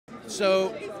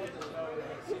So,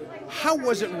 how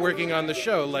was it working on the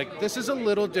show? Like, this is a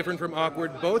little different from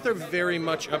Awkward. Both are very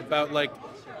much about, like,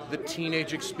 the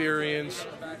teenage experience,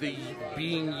 the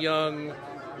being young.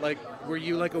 Like, were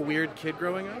you, like, a weird kid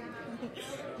growing up?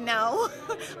 No.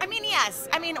 I mean, yes.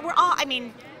 I mean, we're all, I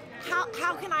mean,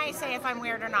 how can I say if I'm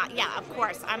weird or not? Yeah, of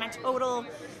course. I'm a total,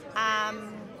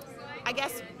 I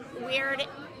guess, weird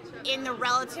in the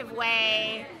relative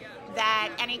way that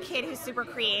any kid who's super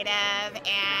creative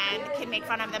and can make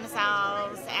fun of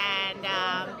themselves, and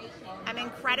I'm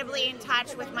incredibly in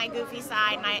touch with my goofy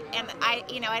side, and I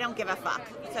you know, I don't give a fuck.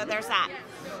 So there's that.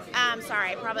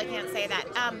 Sorry, I probably can't say that.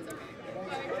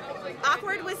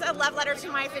 Awkward was a love letter to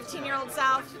my 15-year-old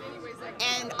self,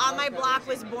 and On My Block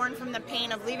was born from the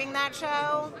pain of leaving that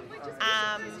show.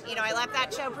 You know, I left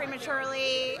that show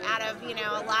prematurely out of, you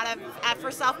know, a lot of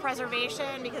for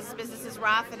self-preservation, because business is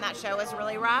rough and that show was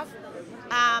really rough.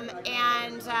 I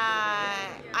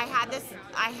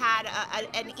had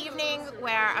an evening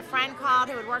where a friend called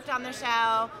who had worked on the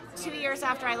show 2 years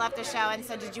after I left the show and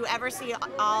said, "Did you ever see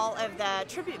all of the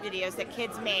tribute videos that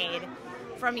kids made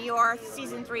from your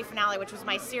season 3 finale," which was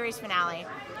my series finale?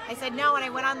 I said no, and I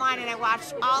went online and I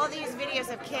watched all of these videos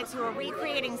of kids who were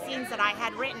recreating scenes that I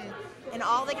had written, and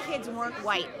all the kids weren't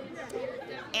white.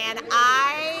 And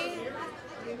I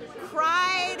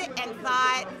cried and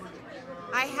thought,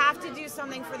 I have to do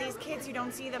something for these kids who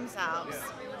don't see themselves.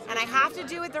 And I have to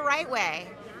do it the right way.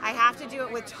 I have to do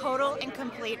it with total and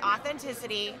complete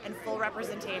authenticity and full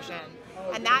representation.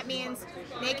 And that means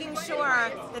making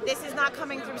sure that this is not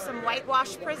coming through some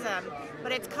whitewashed prism,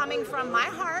 but it's coming from my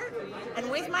heart, and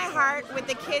with my heart, with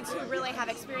the kids who really have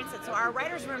experienced it. So our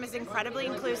writer's room is incredibly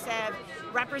inclusive,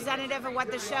 representative of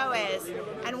what the show is.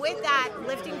 And with that,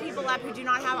 lifting people up who do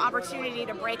not have opportunity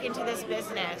to break into this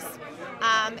business.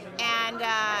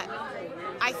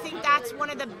 I think that's one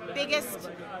of the biggest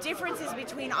differences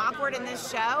between Awkward and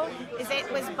this show, is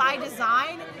it was by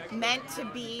design meant to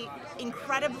be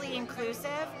incredibly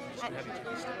inclusive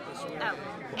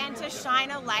and to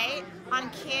shine a light on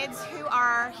kids who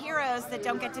are heroes that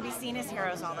don't get to be seen as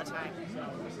heroes all the time.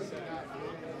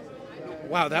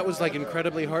 Wow, that was like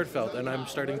incredibly heartfelt, and I'm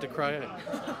starting to cry.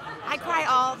 I cry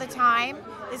all the time.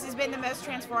 This has been the most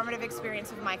transformative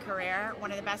experience of my career,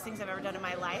 one of the best things I've ever done in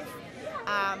my life.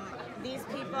 These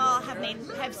people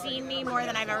have seen me more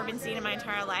than I've ever been seen in my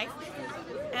entire life.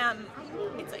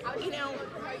 It's like, you know,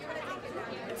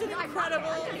 it's an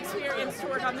incredible experience to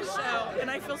work on the show, and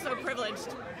I feel so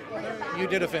privileged. You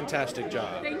did a fantastic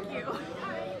job. Thank you.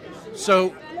 So,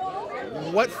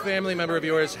 what family member of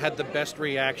yours had the best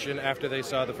reaction after they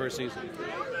saw the first season?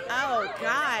 Oh,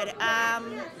 God.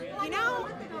 You know,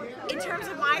 in terms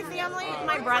of my family,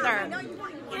 my brother.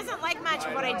 He doesn't like much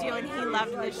of what I do, and he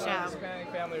loved this show.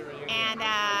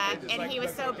 And he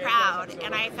was so proud,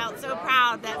 and I felt so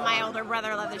proud that my older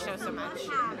brother loved the show so much.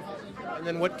 And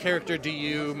then what character do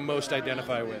you most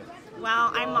identify with?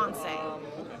 Well, I'm Monse.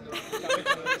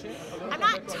 I'm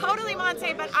not totally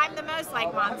Monse, but I'm the most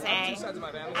like Monse.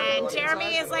 And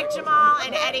Jeremy is like Jamal,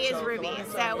 and Eddie is Ruby.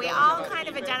 So we all kind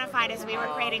of identified as we were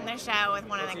creating the show with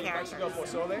one of the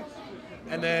characters.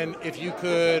 And then if you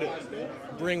could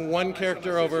bring one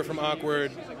character over from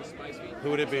Awkward,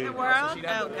 who would it be? The world?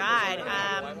 Oh, God.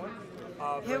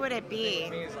 Who would it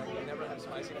be?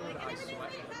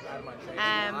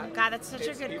 God, that's such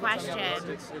a good question.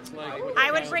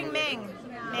 I would bring Ming.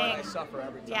 Ming.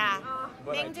 Yeah.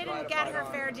 Ming didn't get her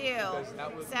fair due.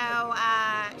 So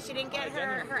she didn't get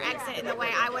her exit in the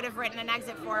way I would have written an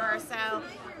exit for her. So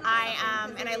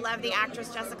I love the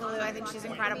actress Jessica Liu. I think she's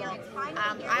incredible.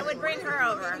 I would bring her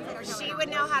over. She would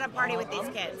know how to party with these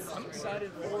kids. I'm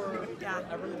excited for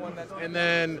everyone that's... And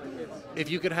then, if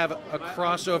you could have a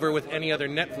crossover with any other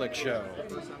Netflix show.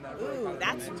 Ooh,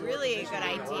 that's really a good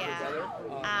idea.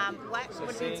 What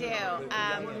would we do?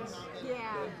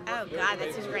 Oh God,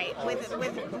 this is great. With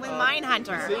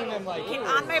Mindhunter.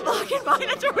 On My Block and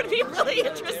Mindhunter would be really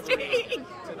interesting.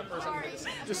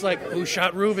 Just like, who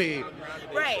shot Ruby?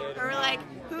 Right, or like,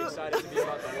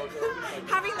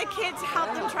 having the kids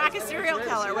help them track a serial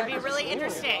killer would be really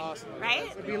interesting, right?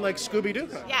 It'd be like Scooby-Doo.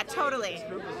 Yeah, totally.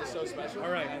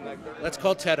 All right, let's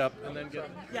call Ted up and then get...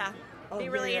 Yeah, be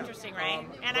really interesting, right?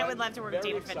 And I would love to work with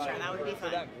David Fincher. That would be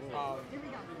fun.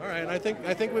 All right, I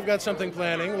think we've got something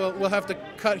planning. We'll have to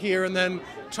cut here and then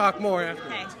talk more after.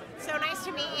 Okay, so nice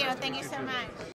to meet you. Thank you so much.